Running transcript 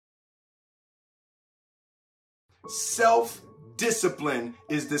Self-discipline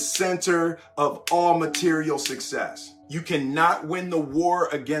is the center of all material success. You cannot win the war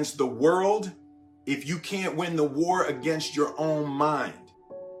against the world if you can't win the war against your own mind.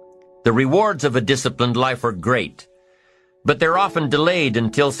 The rewards of a disciplined life are great, but they're often delayed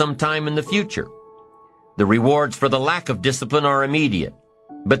until some time in the future. The rewards for the lack of discipline are immediate,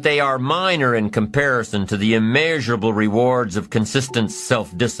 but they are minor in comparison to the immeasurable rewards of consistent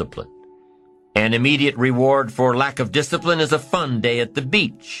self-discipline. An immediate reward for lack of discipline is a fun day at the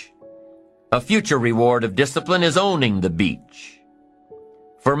beach. A future reward of discipline is owning the beach.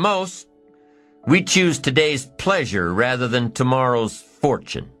 For most, we choose today's pleasure rather than tomorrow's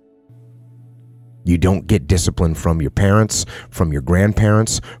fortune. You don't get discipline from your parents, from your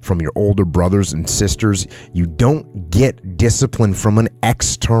grandparents, from your older brothers and sisters. You don't get discipline from an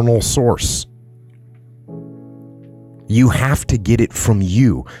external source. You have to get it from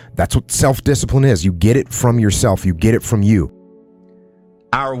you. That's what self-discipline is. You get it from yourself. You get it from you.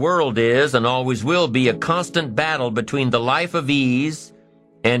 Our world is and always will be a constant battle between the life of ease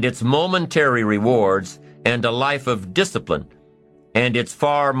and its momentary rewards and a life of discipline and its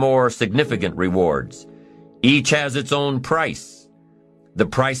far more significant rewards. Each has its own price, the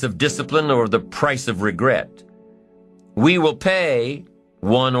price of discipline or the price of regret. We will pay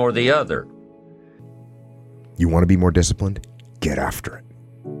one or the other. You want to be more disciplined? Get after it.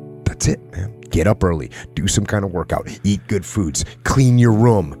 That's it, man. Get up early, do some kind of workout, eat good foods, clean your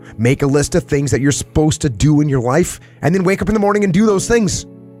room, make a list of things that you're supposed to do in your life, and then wake up in the morning and do those things.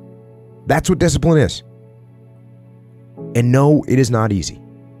 That's what discipline is. And no, it is not easy.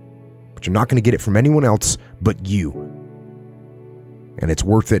 But you're not going to get it from anyone else but you. And it's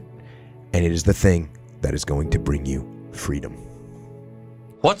worth it, and it is the thing that is going to bring you freedom.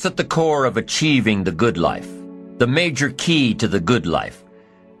 What's at the core of achieving the good life? The major key to the good life.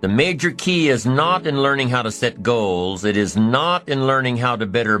 The major key is not in learning how to set goals. It is not in learning how to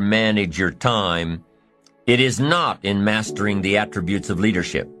better manage your time. It is not in mastering the attributes of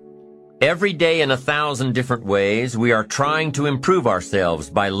leadership. Every day in 1,000 different ways, we are trying to improve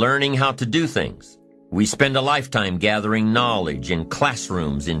ourselves by learning how to do things. We spend a lifetime gathering knowledge in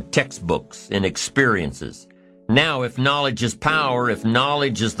classrooms, in textbooks, in experiences. Now, if knowledge is power, if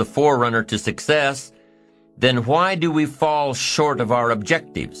knowledge is the forerunner to success, then why do we fall short of our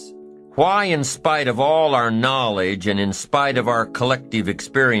objectives? Why, in spite of all our knowledge and in spite of our collective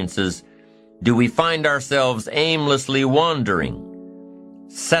experiences, do we find ourselves aimlessly wandering,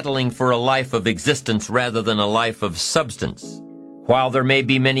 settling for a life of existence rather than a life of substance? While there may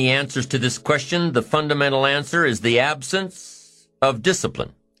be many answers to this question, the fundamental answer is the absence of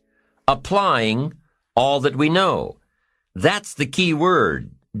discipline. Applying all that we know. That's the key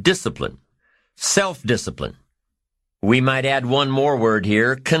word, discipline. Self-discipline. We might add one more word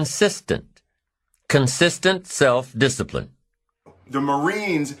here, consistent. Consistent self-discipline. The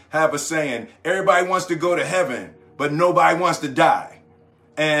Marines have a saying, everybody wants to go to heaven, but nobody wants to die.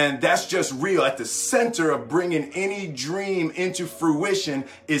 And that's just real. At the center of bringing any dream into fruition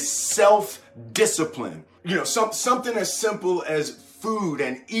is self-discipline. You know, something as simple as food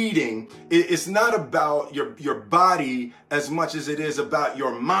and eating. It's not about your body as much as it is about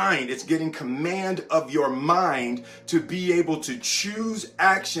your mind. It's getting command of your mind to be able to choose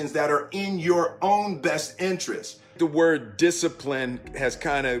actions that are in your own best interest. The word discipline has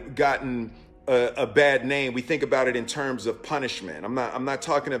kind of gotten a bad name. We think about it in terms of punishment. I'm not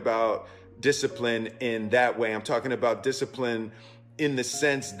talking about discipline in that way. I'm talking about discipline in the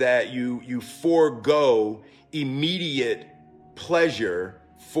sense that you forego immediate pleasure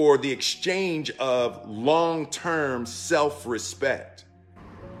for the exchange of long-term self-respect.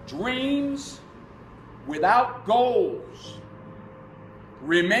 Dreams without goals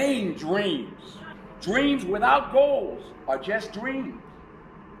remain dreams. Dreams without goals are just dreams,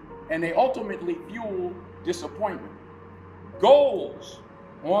 and they ultimately fuel disappointment. Goals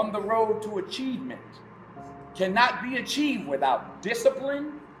on the road to achievement cannot be achieved without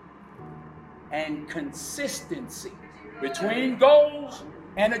discipline and consistency. Between goals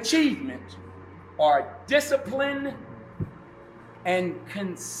and achievement are discipline and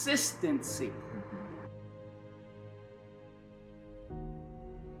consistency.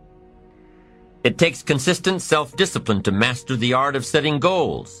 It takes consistent self-discipline to master the art of setting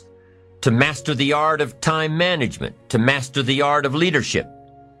goals, to master the art of time management, to master the art of leadership,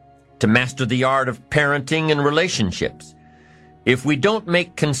 to master the art of parenting and relationships. If we don't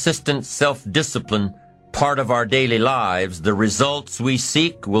make consistent self-discipline part of our daily lives, the results we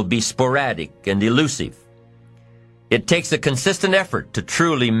seek will be sporadic and elusive. It takes a consistent effort to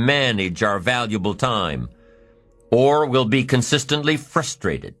truly manage our valuable time, or we'll be consistently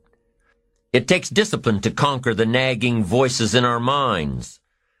frustrated. It takes discipline to conquer the nagging voices in our minds.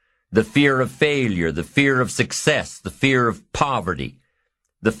 The fear of failure, the fear of success, the fear of poverty,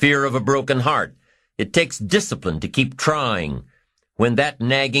 the fear of a broken heart. It takes discipline to keep trying when that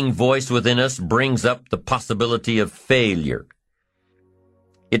nagging voice within us brings up the possibility of failure.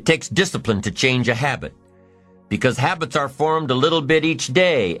 It takes discipline to change a habit, because habits are formed a little bit each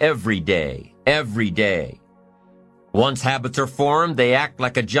day, every day, every day. Once habits are formed, they act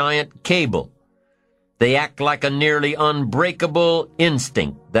like a giant cable. They act like a nearly unbreakable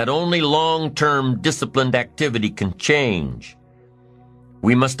instinct that only long-term disciplined activity can change.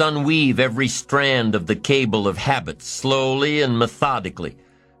 We must unweave every strand of the cable of habits slowly and methodically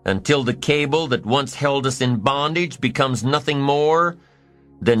until the cable that once held us in bondage becomes nothing more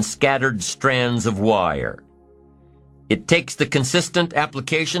than scattered strands of wire. It takes the consistent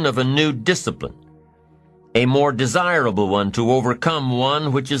application of a new discipline, a more desirable one to overcome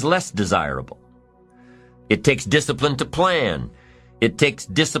one which is less desirable. It takes discipline to plan. It takes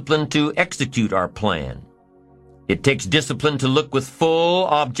discipline to execute our plan. It takes discipline to look with full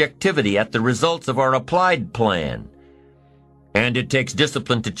objectivity at the results of our applied plan. And it takes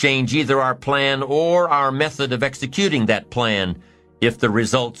discipline to change either our plan or our method of executing that plan if the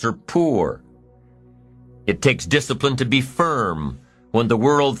results are poor. It takes discipline to be firm when the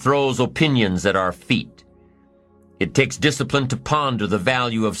world throws opinions at our feet. It takes discipline to ponder the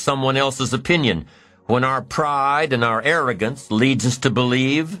value of someone else's opinion when our pride and our arrogance leads us to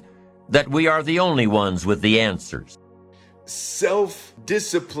believe that we are the only ones with the answers.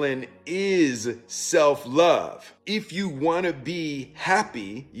 Self-discipline is self-love. If you want to be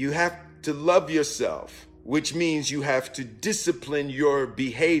happy, you have to love yourself, which means you have to discipline your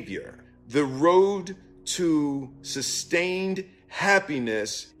behavior. The road to sustained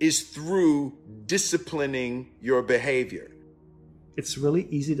happiness is through disciplining your behavior. It's really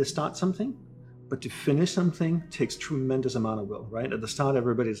easy to start something, but to finish something takes tremendous amount of will, right? At the start,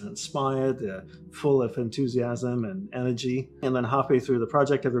 everybody's inspired, they're full of enthusiasm and energy. And then halfway through the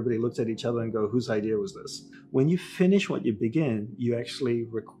project, everybody looks at each other and go, whose idea was this? When you finish what you begin,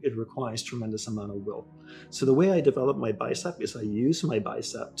 it requires tremendous amount of will. So the way I develop my bicep is I use my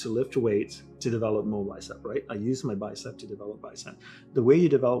bicep to lift weights to develop more bicep, right? I use my bicep to develop bicep. The way you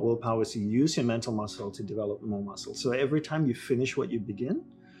develop willpower is you use your mental muscle to develop more muscle. So every time you finish what you begin,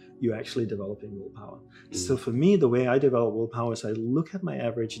 you're actually developing willpower. So for me, the way I develop willpower is I look at my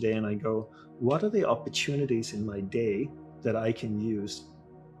average day and I go, what are the opportunities in my day that I can use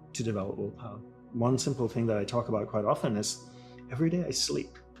to develop willpower? One simple thing that I talk about quite often is every day I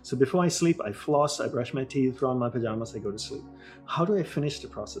sleep. So before I sleep, I floss, I brush my teeth, throw on my pajamas, I go to sleep. How do I finish the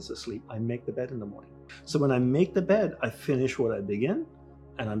process of sleep? I make the bed in the morning. So when I make the bed, I finish what I begin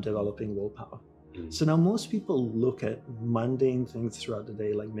and I'm developing willpower. So now most people look at mundane things throughout the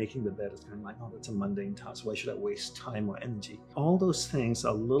day, like making the bed is kind of like, oh, that's a mundane task. Why should I waste time or energy? All those things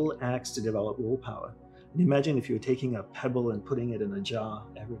are little acts to develop willpower. And imagine if you're taking a pebble and putting it in a jar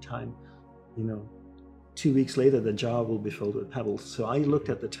every time, 2 weeks later, the jar will be filled with pebbles. So I looked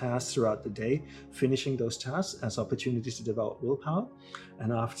at the tasks throughout the day, finishing those tasks as opportunities to develop willpower.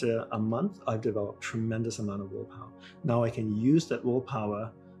 And after a month, I've developed tremendous amount of willpower. Now I can use that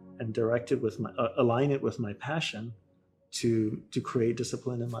willpower and direct it with align it with my passion to create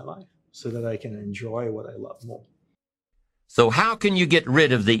discipline in my life so that I can enjoy what I love more. So how can you get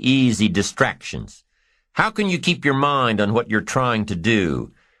rid of the easy distractions? How can you keep your mind on what you're trying to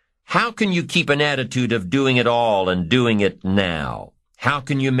do? How can you keep an attitude of doing it all and doing it now? How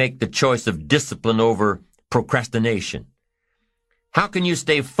can you make the choice of discipline over procrastination? How can you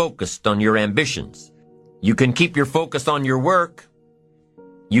stay focused on your ambitions? You can keep your focus on your work.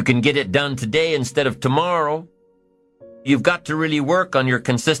 You can get it done today instead of tomorrow. You've got to really work on your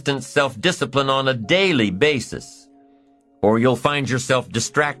consistent self-discipline on a daily basis, or you'll find yourself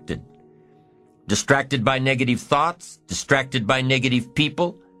distracted. Distracted by negative thoughts, distracted by negative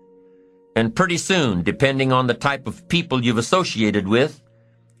people, and pretty soon, depending on the type of people you've associated with,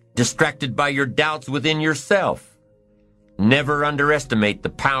 distracted by your doubts within yourself. Never underestimate the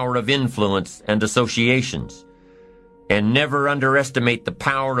power of influence and associations. And never underestimate the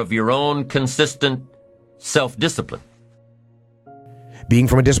power of your own consistent self-discipline. Being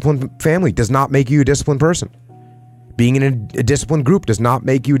from a disciplined family does not make you a disciplined person. Being in a disciplined group does not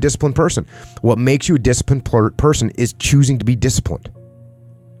make you a disciplined person. What makes you a disciplined person is choosing to be disciplined.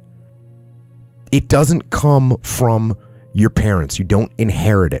 It doesn't come from your parents. You don't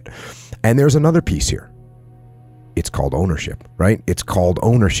inherit it. And there's another piece here. It's called ownership, right? It's called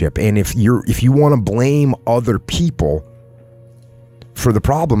ownership. And if you want to blame other people for the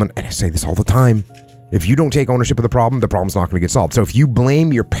problem, and I say this all the time, If you don't take ownership of the problem's not going to get solved. So if you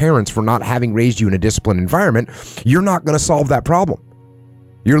blame your parents for not having raised you in a disciplined environment, you're not going to solve that problem.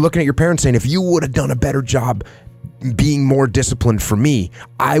 You're looking at your parents saying, if you would have done a better job being more disciplined for me,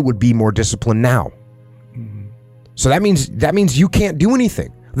 I would be more disciplined now. So that means you can't do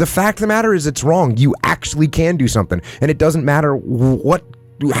anything. The fact of the matter is it's wrong. You actually can do something. And it doesn't matter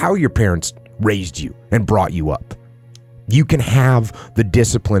how your parents raised you and brought you up. You can have the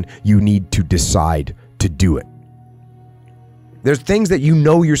discipline you need to decide to do it. There's things that you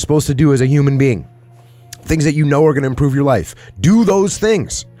know you're supposed to do as a human being. Things that you know are going to improve your life. Do those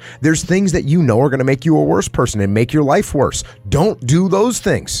things. There's things that you know are going to make you a worse person and make your life worse. Don't do those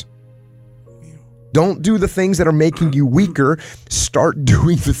things. Don't do the things that are making you weaker. Start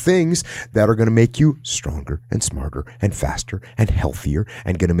doing the things that are going to make you stronger and smarter and faster and healthier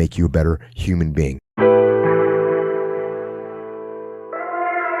and going to make you a better human being.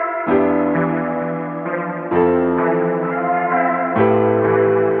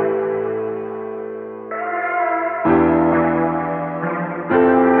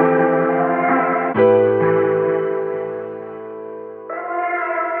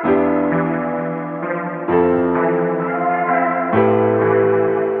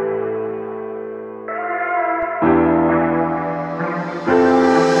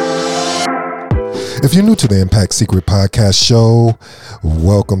 If you're new to the Impact Secret Podcast Show,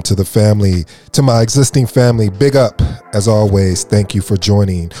 welcome to the family. To my existing family, big up. As always, thank you for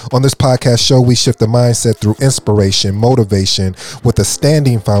joining. On this podcast show, we shift the mindset through inspiration, motivation, with a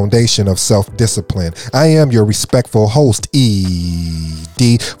standing foundation of self-discipline. I am your respectful host,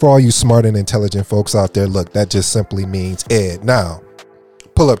 ED. For all you smart and intelligent folks out there, look, that just simply means Ed. Now,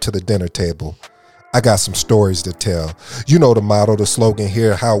 pull up to the dinner table. I got some stories to tell. You know the motto, the slogan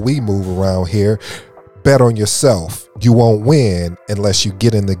here, how we move around here. Bet on yourself. You won't win unless you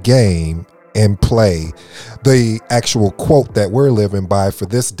get in the game and play. The actual quote that we're living by for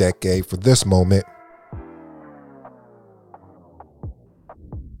this decade, for this moment.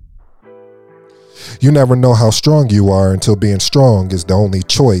 You never know how strong you are until being strong is the only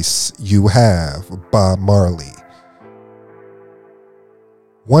choice you have. Bob Marley.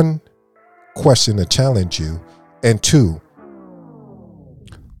 One question to challenge you, and two,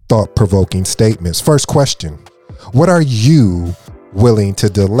 thought-provoking statements. First question: what are you willing to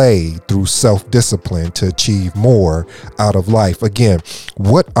delay through self-discipline to achieve more out of life? Again,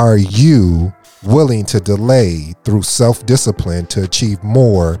 what are you willing to delay through self-discipline to achieve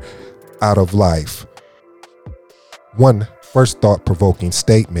more out of life? First thought-provoking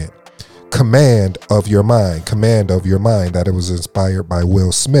statement: command of your mind. That it was inspired by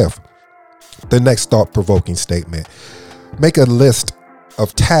Will Smith. The next thought-provoking statement: make a list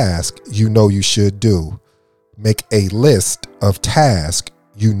of tasks you know you should do. Make a list of tasks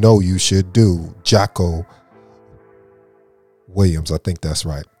you know you should do. Jocko Williams, I think that's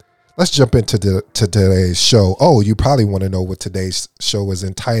right. Let's jump into today's show. Oh, you probably want to know what today's show is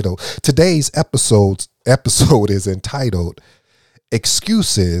entitled. Today's episode is entitled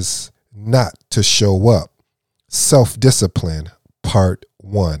Excuses Not to Show Up. Self-Discipline, Part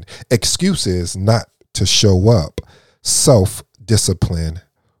 1. Excuses Not to Show Up. Self-Discipline,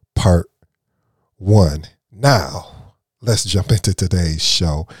 Part 1. Now, let's jump into today's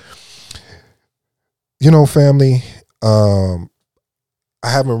show. You know, family, I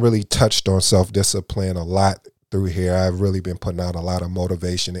haven't really touched on self-discipline a lot through here. I've really been putting out a lot of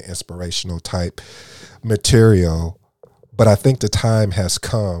motivation and inspirational type material, but I think the time has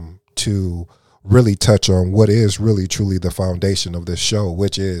come to really touch on what is really truly the foundation of this show,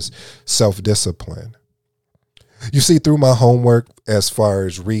 which is self-discipline. You see, through my homework, as far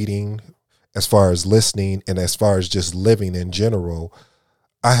as reading, as far as listening, and as far as just living in general,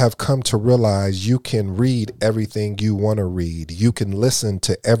 I have come to realize you can read everything you want to read. You can listen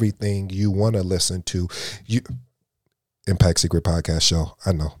to everything you want to listen to. Impact Secret Podcast Show,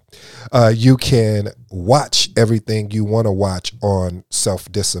 I know. You can watch everything you want to watch on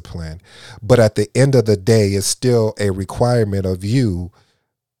self-discipline. But at the end of the day, it's still a requirement of you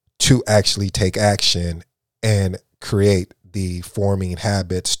to actually take action and create the forming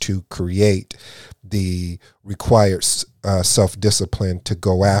habits, to create the required self-discipline to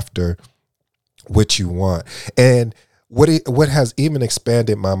go after what you want. And what has even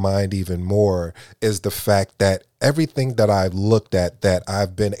expanded my mind even more is the fact that everything that I've looked at, that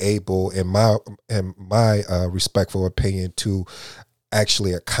I've been able, in my respectful opinion, to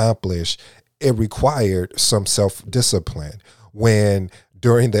actually accomplish, it required some self-discipline. When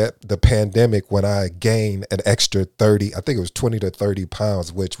during the pandemic, when I gained an extra 30, I think it was 20 to 30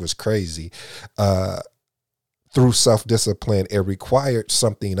 pounds, which was crazy, through self-discipline, it required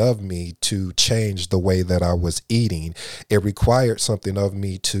something of me to change the way that I was eating. It required something of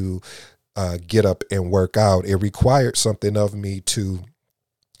me to get up and work out. It required something of me to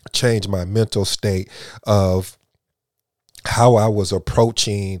change my mental state of how I was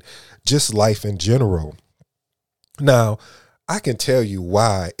approaching just life in general. Now, I can tell you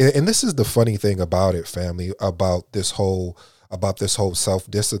why, and this is the funny thing about it, family, about this whole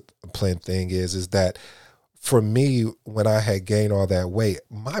self-discipline thing is that for me, when I had gained all that weight,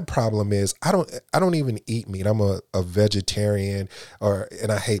 my problem is I don't even eat meat. I'm a vegetarian,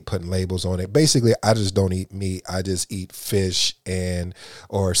 and I hate putting labels on it. Basically, I just don't eat meat. I just eat fish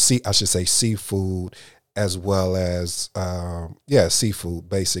seafood, as well as seafood,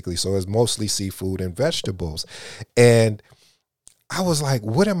 basically. So it's mostly seafood and vegetables. And I was like,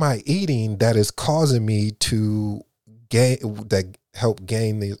 what am I eating that is causing me to help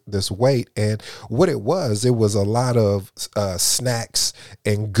gain this weight? And what it was a lot of snacks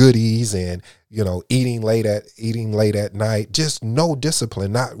and goodies, and eating late at night, just no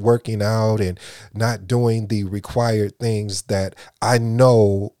discipline, not working out and not doing the required things that I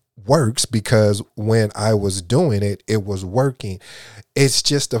know works, because when I was doing it, it was working. It's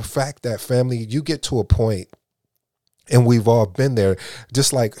just a fact that, family, you get to a point, and we've all been there,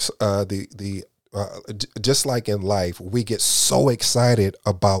 just like just like in life, we get so excited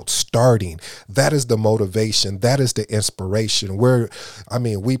about starting. That is the motivation. That is the inspiration.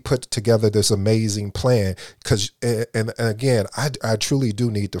 We put together this amazing plan and again, I truly do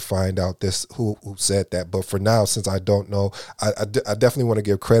need to find out who said that. But for now, since I don't know, I definitely want to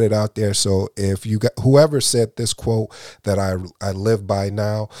give credit out there. So if you got whoever said this quote that I live by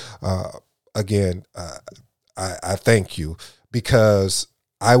now, again, I thank you, because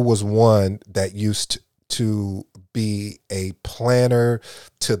I was one that used to be a planner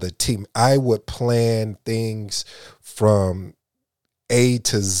to the team. I would plan things from A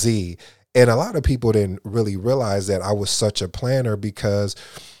to Z. And a lot of people didn't really realize that I was such a planner, because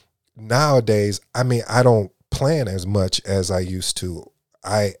nowadays, I don't plan as much as I used to.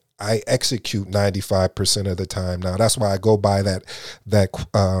 I execute 95% of the time now. That's why I go by I don't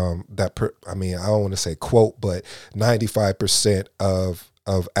want to say quote, but 95% of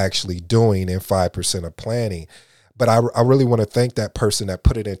actually doing and 5% of planning. But I really want to thank that person that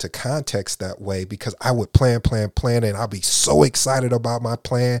put it into context that way, because I would plan, and I'll be so excited about my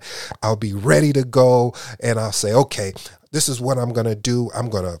plan. I'll be ready to go, and I'll say, okay, this is what I'm going to do. I'm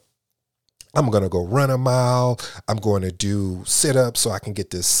going to go run a mile. I'm going to do sit-ups so I can get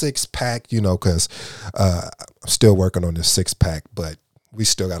this 6-pack, because I'm still working on this 6-pack, but we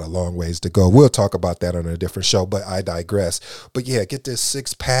still got a long ways to go. We'll talk about that on a different show, but I digress. But yeah, get this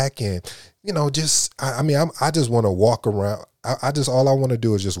 6-pack, and I just want to walk around. All I want to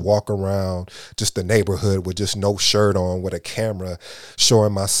do is just walk around just the neighborhood with just no shirt on, with a camera,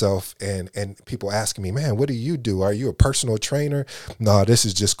 showing myself, and people asking me, man, what do you do? Are you a personal trainer? No, this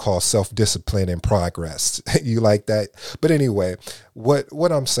is just called self-discipline and progress. You like that? But anyway,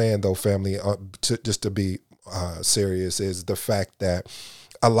 what I'm saying though, family, just to be serious, is the fact that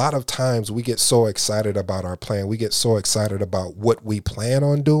a lot of times we get so excited about our plan, we get so excited about what we plan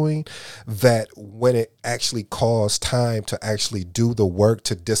on doing, that when it actually calls time to actually do the work,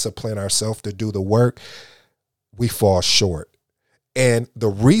 to discipline ourselves to do the work, we fall short. And the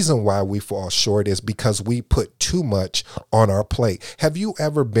reason why we fall short is because we put too much on our plate. Have you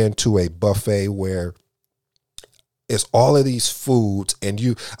ever been to a buffet where it's all of these foods, and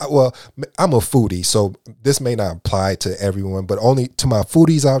I'm a foodie, so this may not apply to everyone, but only to my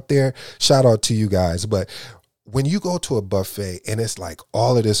foodies out there, shout out to you guys. But when you go to a buffet and it's like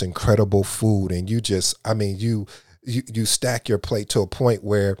all of this incredible food, and you just, you stack your plate to a point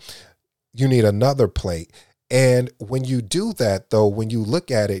where you need another plate. And when you do that, though, when you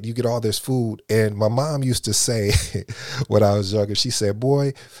look at it, you get all this food. And my mom used to say, when I was younger, she said,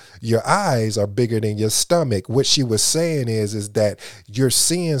 boy, your eyes are bigger than your stomach. What she was saying is that you're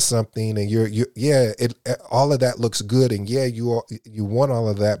seeing something, and all of that looks good. And you want all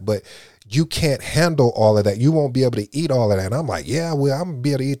of that, but you can't handle all of that. You won't be able to eat all of that. And I'm like, I'm gonna be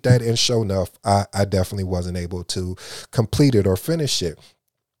able to eat that. And sure enough, I definitely wasn't able to complete it or finish it.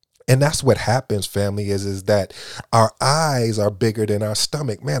 And that's what happens, family, is that our eyes are bigger than our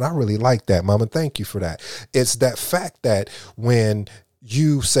stomach. Man, I really like that, Mama. Thank you for that. It's that fact that when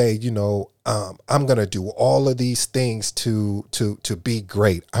you say, I'm going to do all of these things to be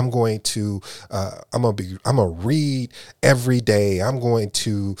great. I'm going to read every day. I'm going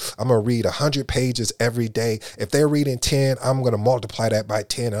to read 100 pages every day. If they're reading 10, I'm going to multiply that by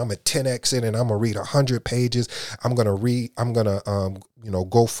 10. I'm at 10x it, and I'm going to read 100 pages. I'm going to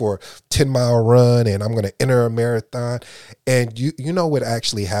go for a 10-mile run, and I'm going to enter a marathon. And you know what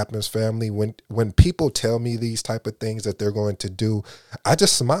actually happens, family, when people tell me these type of things that they're going to do, I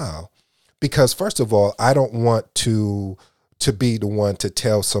just smile. Because first of all, I don't want to be the one to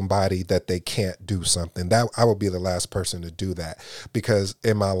tell somebody that they can't do something. That I would be the last person to do that, because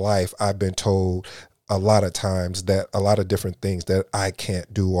in my life, I've been told a lot of times that a lot of different things that I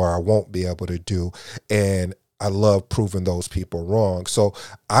can't do or I won't be able to do. And I love proving those people wrong. So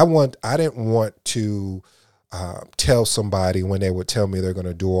I didn't want to tell somebody when they would tell me they're going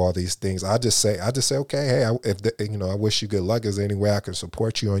to do all these things. I just say, okay, hey, I wish you good luck. Is there any way I can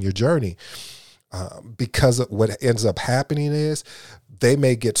support you on your journey? Because what ends up happening is they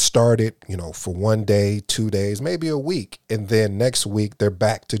may get started, for 1 day, 2 days, maybe a week. And then next week they're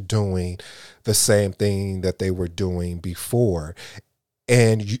back to doing the same thing that they were doing before.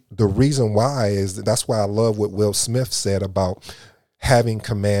 And the reason why is that's why I love what Will Smith said about having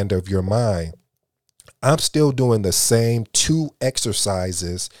command of your mind. I'm still doing the same 2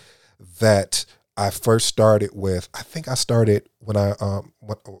 exercises that I first started with. I think I started when I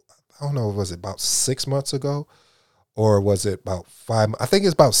don't know, was it about 6 months ago or was it about 5? I think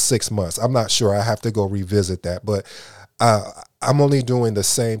it's about 6 months. I'm not sure. I have to go revisit that, but I'm only doing the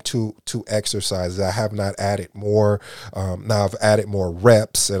same two exercises. I have not added more. Now I've added more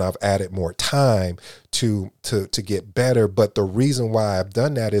reps and I've added more time to get better. But the reason why I've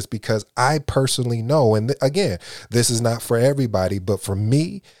done that is because I personally know, and again, this is not for everybody, but for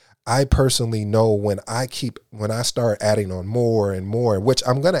me, I personally know when I start adding on more and more, which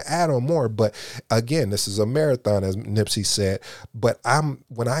I'm going to add on more. But again, this is a marathon, as Nipsey said. But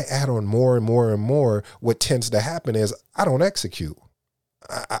when I add on more and more and more, what tends to happen is I don't execute.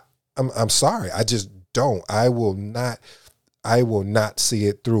 I'm sorry. I just don't. I will not see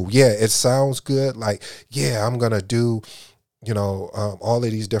it through. Yeah, it sounds good. Like, yeah, I'm going to do, all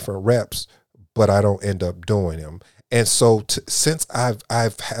of these different reps, but I don't end up doing them. And so since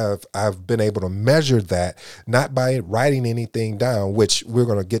I've been able to measure that, not by writing anything down, which we're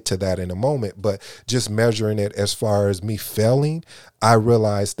going to get to that in a moment, but just measuring it as far as me failing, I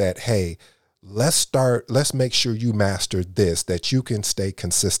realized that, hey, let's make sure you master this, that you can stay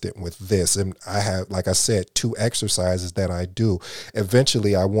consistent with this. And I have, like I said, 2 exercises that I do.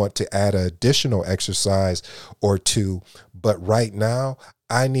 Eventually, I want to add an additional exercise or 2, but right now,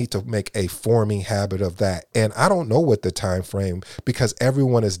 I need to make a forming habit of that. And I don't know what the time frame, because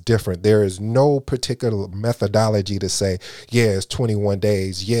everyone is different. There is no particular methodology to say, yeah, it's 21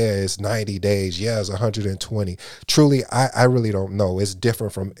 days. Yeah, it's 90 days. Yeah, it's 120. Truly, I really don't know. It's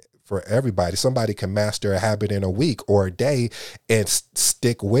different for everybody. Somebody can master a habit in a week or a day and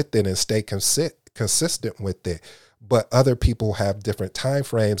stick with it and stay consistent with it. But other people have different time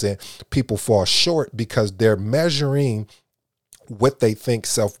frames, and people fall short because they're measuring what they think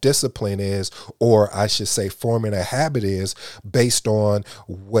self-discipline is, or I should say forming a habit is, based on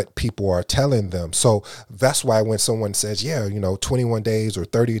what people are telling them. So that's why when someone says, yeah, 21 days or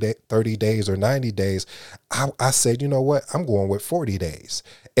 30 days or 90 days, I said, you know what, I'm going with 40 days.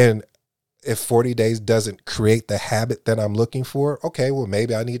 And if 40 days doesn't create the habit that I'm looking for, okay, well,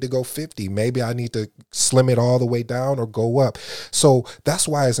 maybe I need to go 50. Maybe I need to slim it all the way down or go up. So that's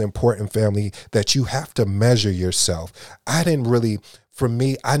why it's important, family, that you have to measure yourself. For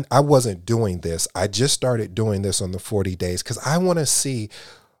me, I wasn't doing this. I just started doing this on the 40 days because I want to see,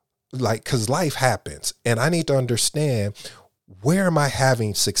 because life happens, and I need to understand, where am I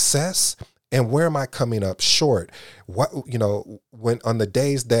having success and where am I coming up short? When on the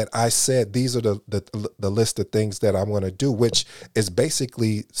days that I said these are the list of things that I'm going to do, which is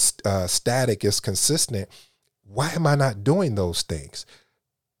basically static, is consistent. Why am I not doing those things?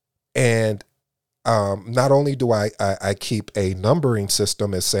 And not only do I keep a numbering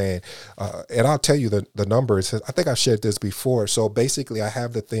system as saying, and I'll tell you the numbers. I think I shared this before. So basically, I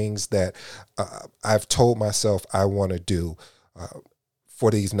have the things that I've told myself I want to do for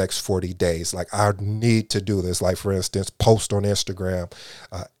these next 40 days. Like, I need to do this. Like, for instance, post on Instagram,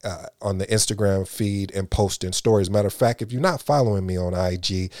 on the Instagram feed, and post in stories. Matter of fact, if you're not following me on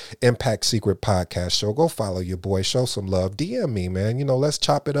IG, Impact Secret Podcast Show, go follow your boy, show some love, DM me, man. Let's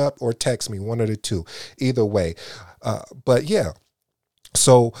chop it up, or text me, one of the two. Either way. But yeah.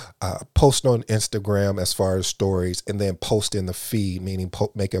 So post on Instagram as far as stories, and then post in the feed, meaning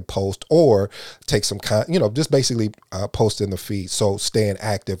make a post or take some just basically post in the feed. So staying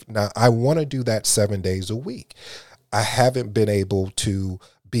active. Now I want to do that 7 days a week. I haven't been able to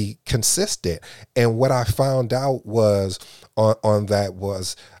be consistent. And what I found out was on that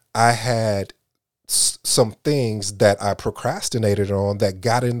was I had some things that I procrastinated on that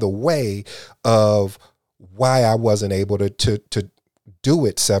got in the way of why I wasn't able to do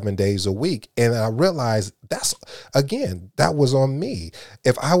it 7 days a week. And I realized that was on me.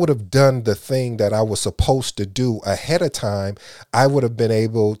 If I would have done the thing that I was supposed to do ahead of time, I would have been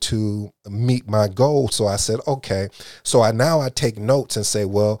able to meet my goal. So I said, okay, so I take notes and say,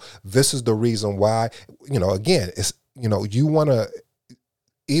 well, this is the reason why, again, it's, you want to,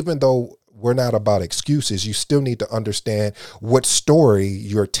 even though we're not about excuses, you still need to understand what story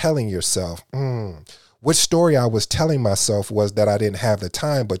you're telling yourself. What story I was telling myself was that I didn't have the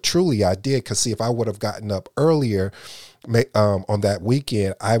time, but truly I did. Because see, if I would have gotten up earlier on that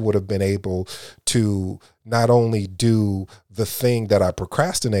weekend, I would have been able to not only do the thing that I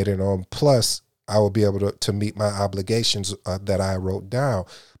procrastinated on, plus I would be able to meet my obligations that I wrote down.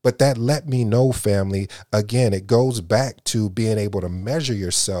 But that let me know, family, again, it goes back to being able to measure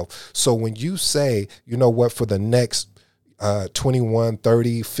yourself. So when you say, you know what, for the next 21,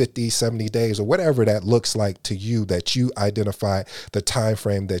 30, 50, 70 days, or whatever that looks like to you, that you identify the time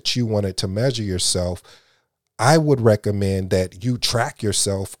frame that you wanted to measure yourself, I would recommend that you track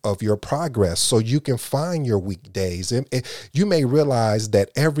yourself of your progress so you can find your weekdays. And you may realize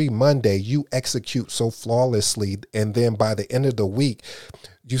that every Monday you execute so flawlessly, and then by the end of the week,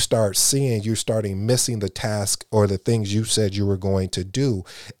 you're starting missing the task or the things you said you were going to do.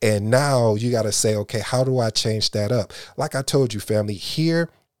 And now you got to say, okay, how do I change that up? Like I told you, family, here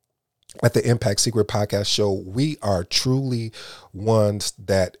at the Impact Secret Podcast Show, we are truly ones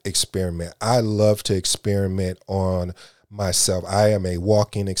that experiment. I love to experiment on myself. I am a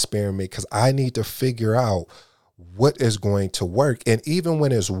walking experiment because I need to figure out what is going to work. And even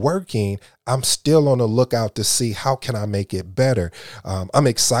when it's working, I'm still on the lookout to see how can I make it better. I'm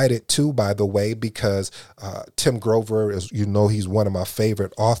excited too, by the way, because Tim Grover, as you know, he's one of my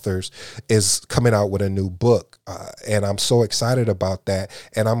favorite authors, is coming out with a new book. And I'm so excited about that.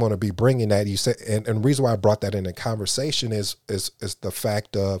 And I'm going to be bringing that. You said, and the reason why I brought that in the conversation is the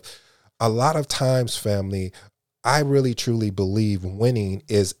fact of a lot of times, family, I really truly believe winning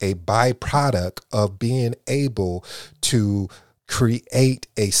is a byproduct of being able to create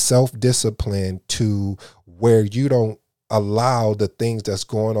a self-discipline to where you don't allow the things that's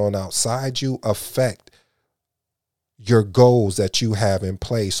going on outside you affect your goals that you have in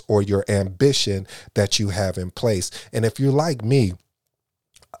place or your ambition that you have in place. And if you're like me,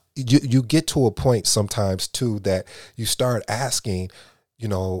 you get to a point sometimes too that you start asking,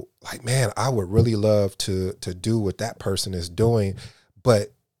 like, man, I would really love to do what that person is doing.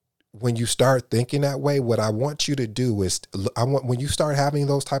 But when you start thinking that way, what I want you to do is when you start having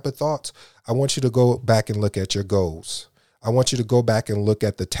those type of thoughts, I want you to go back and look at your goals. I want you to go back and look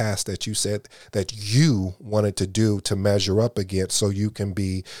at the tasks that you said that you wanted to do to measure up against, so you can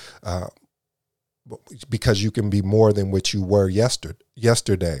be, because you can be more than what you were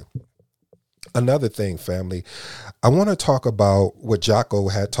yesterday. Another thing, family, I want to talk about what Jocko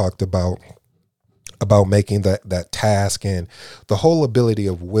had talked about making that task and the whole ability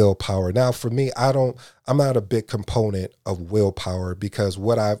of willpower. Now, for me, I'm not a big component of willpower, because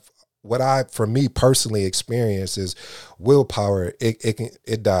what I for me personally experience is willpower.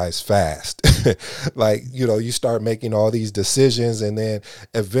 It dies fast. Like, you start making all these decisions, and then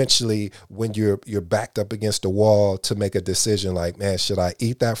eventually when you're backed up against the wall to make a decision, like, man, should I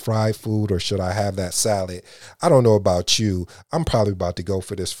eat that fried food or should I have that salad? I don't know about you. I'm probably about to go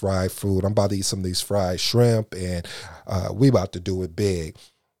for this fried food. I'm about to eat some of these fried shrimp, and we about to do it big.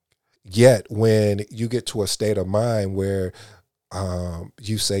 Yet when you get to a state of mind where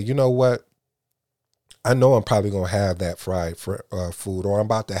you say, you know what? I know I'm probably going to have that fried food, or I'm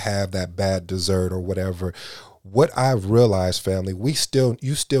about to have that bad dessert or whatever. What I've realized, family, you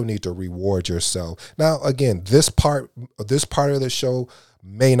still need to reward yourself. Now, again, this part of the show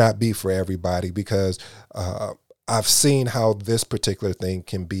may not be for everybody, because I've seen how this particular thing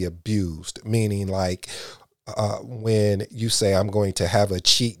can be abused, meaning like, when you say I'm going to have a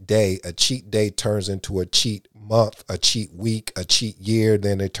cheat day turns into a cheat month, a cheat week, a cheat year,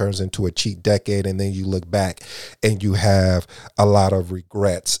 then it turns into a cheat decade, and then you look back and you have a lot of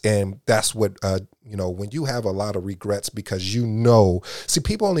regrets. And that's what, when you have a lot of regrets because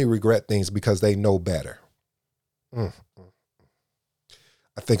people only regret things because they know better. I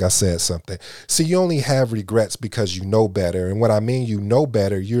I think I said something. See, you only have regrets because you know better. And when I mean you know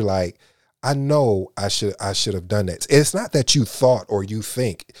better, you're like, I know I should have done that. It's not that you thought or you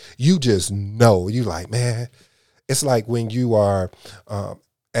think. You just know. You like, man, it's like when you are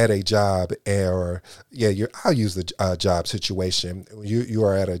at a job or I'll use the job situation. You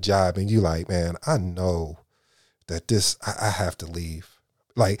are at a job and you like, man, I know that I have to leave.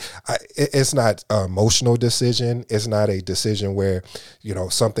 Like, it's not an emotional decision. It's not a decision where,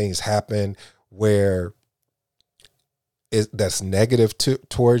 something's happened where that's negative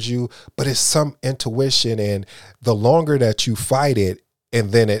towards you, but it's some intuition. And the longer that you fight it,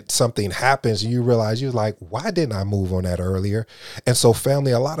 and then something happens and you realize you're like, why didn't I move on that earlier? And so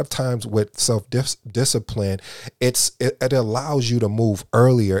family, a lot of times with self-discipline, it allows you to move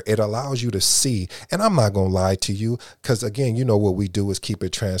earlier. It allows you to see, and I'm not going to lie to you, because again, what we do is keep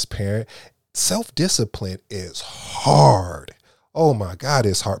it transparent. Self-discipline is hard. Oh my God,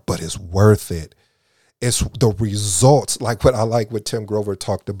 it's hard, but it's worth it. It's the results, like what Tim Grover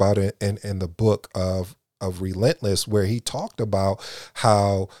talked about in the book of Relentless, where he talked about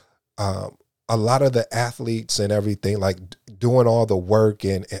how a lot of the athletes and everything, like doing all the work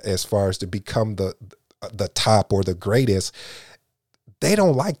and as far as to become the top or the greatest, they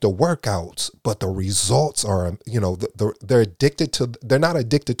don't like the workouts, but the results are, they're addicted to, they're not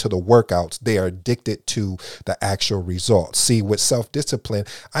addicted to the workouts. They are addicted to the actual results. See, with self-discipline,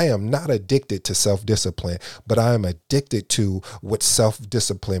 I am not addicted to self-discipline, but I am addicted to what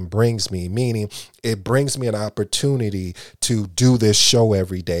self-discipline brings me, meaning it brings me an opportunity to do this show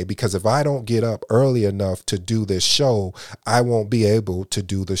every day, because if I don't get up early enough to do this show, I won't be able to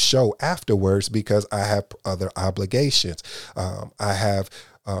do the show afterwards because I have other obligations. I have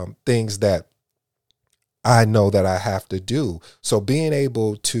things that I know that I have to do. So being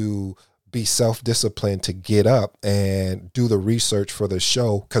able to be self-disciplined to get up and do the research for the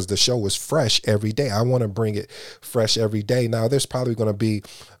show, because the show is fresh every day. I want to bring it fresh every day. Now, there's probably going to be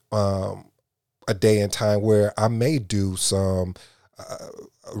a day and time where I may do some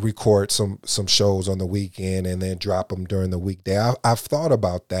record some shows on the weekend and then drop them during the weekday. I've thought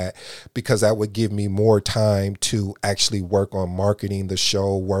about that because that would give me more time to actually work on marketing the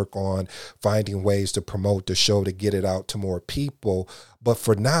show, work on finding ways to promote the show to get it out to more people. But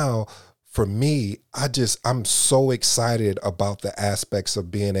for now, for me, I'm so excited about the aspects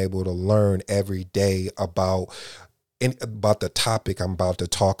of being able to learn every day about the topic I'm about to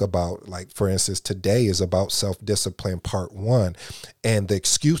talk about. Like, for instance, today is about self-discipline part 1 and the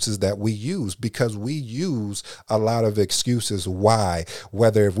excuses that we use, because we use a lot of excuses why,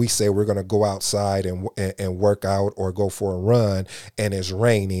 whether if we say we're going to go outside and work out or go for a run and it's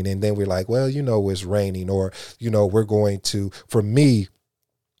raining, and then we're like, well, it's raining, or, we're going to, for me,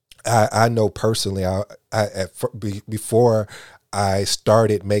 I know personally, before I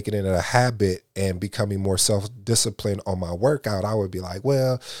started making it a habit and becoming more self-disciplined on my workout, I would be like,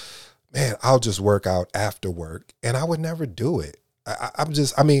 well, man, I'll just work out after work. And I would never do it. I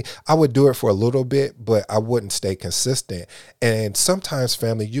would do it for a little bit, but I wouldn't stay consistent. And sometimes,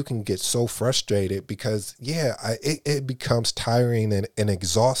 family, you can get so frustrated because, it becomes tiring and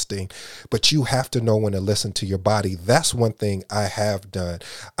exhausting, but you have to know when to listen to your body. That's one thing I have done.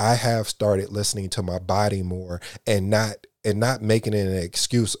 I have started listening to my body more and not making it an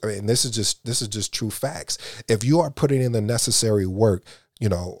excuse. And this is just true facts. If you are putting in the necessary work,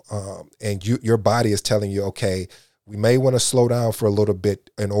 and your body is telling you, okay, we may want to slow down for a little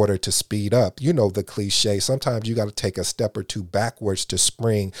bit in order to speed up. The cliche, sometimes you got to take a step or two backwards to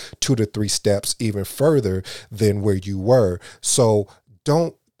spring 2 to 3 steps even further than where you were. So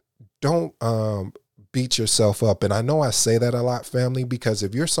don't beat yourself up. And I know I say that a lot, family, because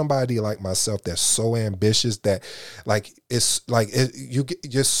if you're somebody like myself that's so ambitious that you get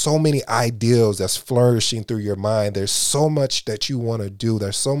just so many ideals that's flourishing through your mind. There's so much that you want to do.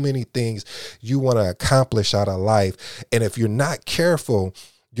 There's so many things you want to accomplish out of life. And if you're not careful,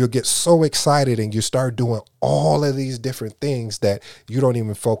 you'll get so excited and you start doing all of these different things that you don't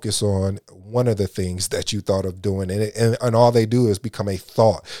even focus on one of the things that you thought of doing. And all they do is become a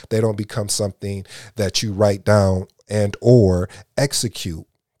thought. They don't become something that you write down and or execute.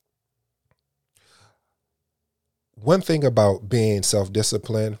 One thing about being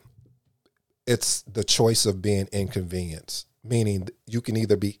self-disciplined, it's the choice of being inconvenienced, meaning you can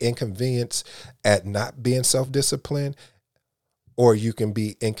either be inconvenienced at not being self-disciplined, or you can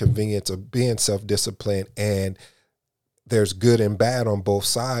be inconvenienced of being self-disciplined, and there's good and bad on both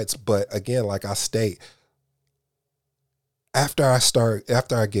sides. But again, like I state, after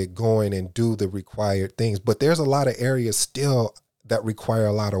I get going and do the required things, but there's a lot of areas still that require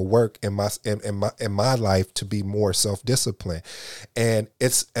a lot of work in my life to be more self-disciplined. And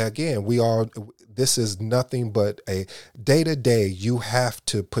it's, again, this is nothing but a day-to-day. You have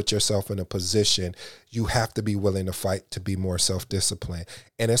to put yourself in a position. You have to be willing to fight to be more self-disciplined.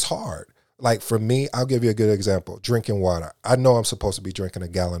 And it's hard. Like for me, I'll give you a good example. Drinking water. I know I'm supposed to be drinking a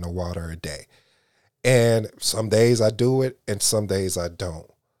gallon of water a day. And some days I do it and some days I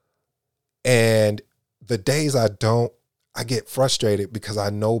don't. And the days I don't, I get frustrated because I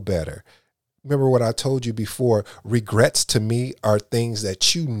know better. Remember what I told you before, regrets to me are things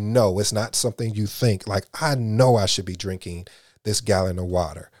that you know, it's not something you think. Like, I know I should be drinking this gallon of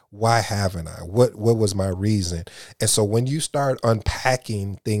water. Why haven't I? What was my reason? And so when you start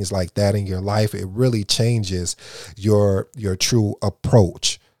unpacking things like that in your life, it really changes your true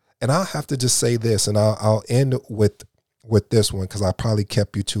approach. And I'll have to just say this, and I'll end with this one because I probably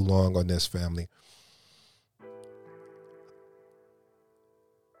kept you too long on this, family.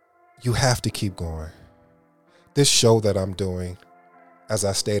 You have to keep going. This show that I'm doing, as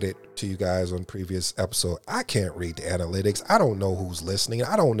I stated to you guys on previous episode, I can't read the analytics. I don't know who's listening.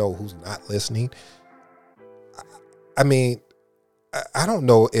 I don't know who's not listening. I mean, I don't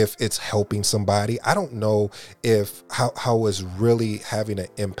know if it's helping somebody. I don't know if how it's really having an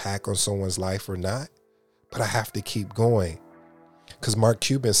impact on someone's life or not. But I have to keep going. Because Mark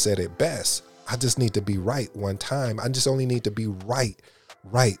Cuban said it best. I just need to be right one time. I just only need to be right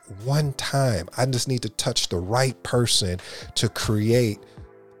one time. I just need to touch the right person to create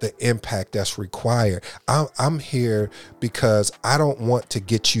the impact that's required. I'm here because I don't want to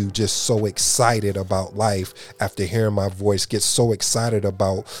get you just so excited about life after hearing my voice, get so excited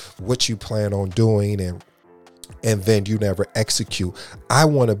about what you plan on doing and then you never execute. I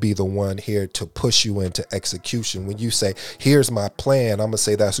want to be the one here to push you into execution. When you say, here's my plan, I'm going to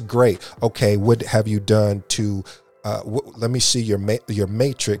say, that's great. Okay, what have you done to let me see your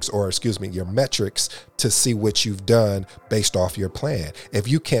matrix, or excuse me, your metrics to see what you've done based off your plan. If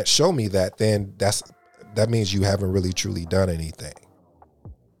you can't show me that, then that means you haven't really truly done anything.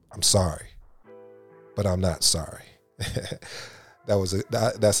 I'm sorry, but I'm not sorry.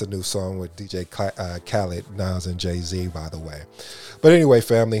 That's a new song with DJ Khaled, Nas, and Jay-Z, by the way. But anyway,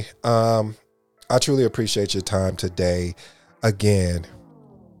 family, I truly appreciate your time today. Again,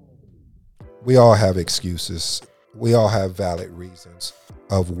 we all have excuses. We all have valid reasons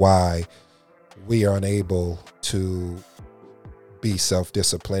of why we are unable to be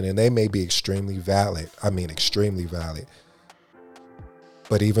self-disciplined, and they may be extremely valid. I mean, extremely valid.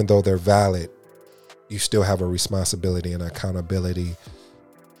 But even though they're valid, you still have a responsibility and accountability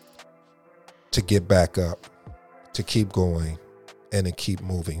to get back up, to keep going, and to keep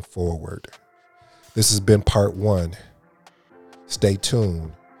moving forward. This has been part 1. Stay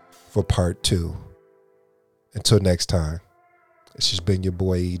tuned for part 2. Until next time, it's just been your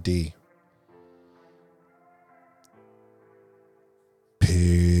boy ED.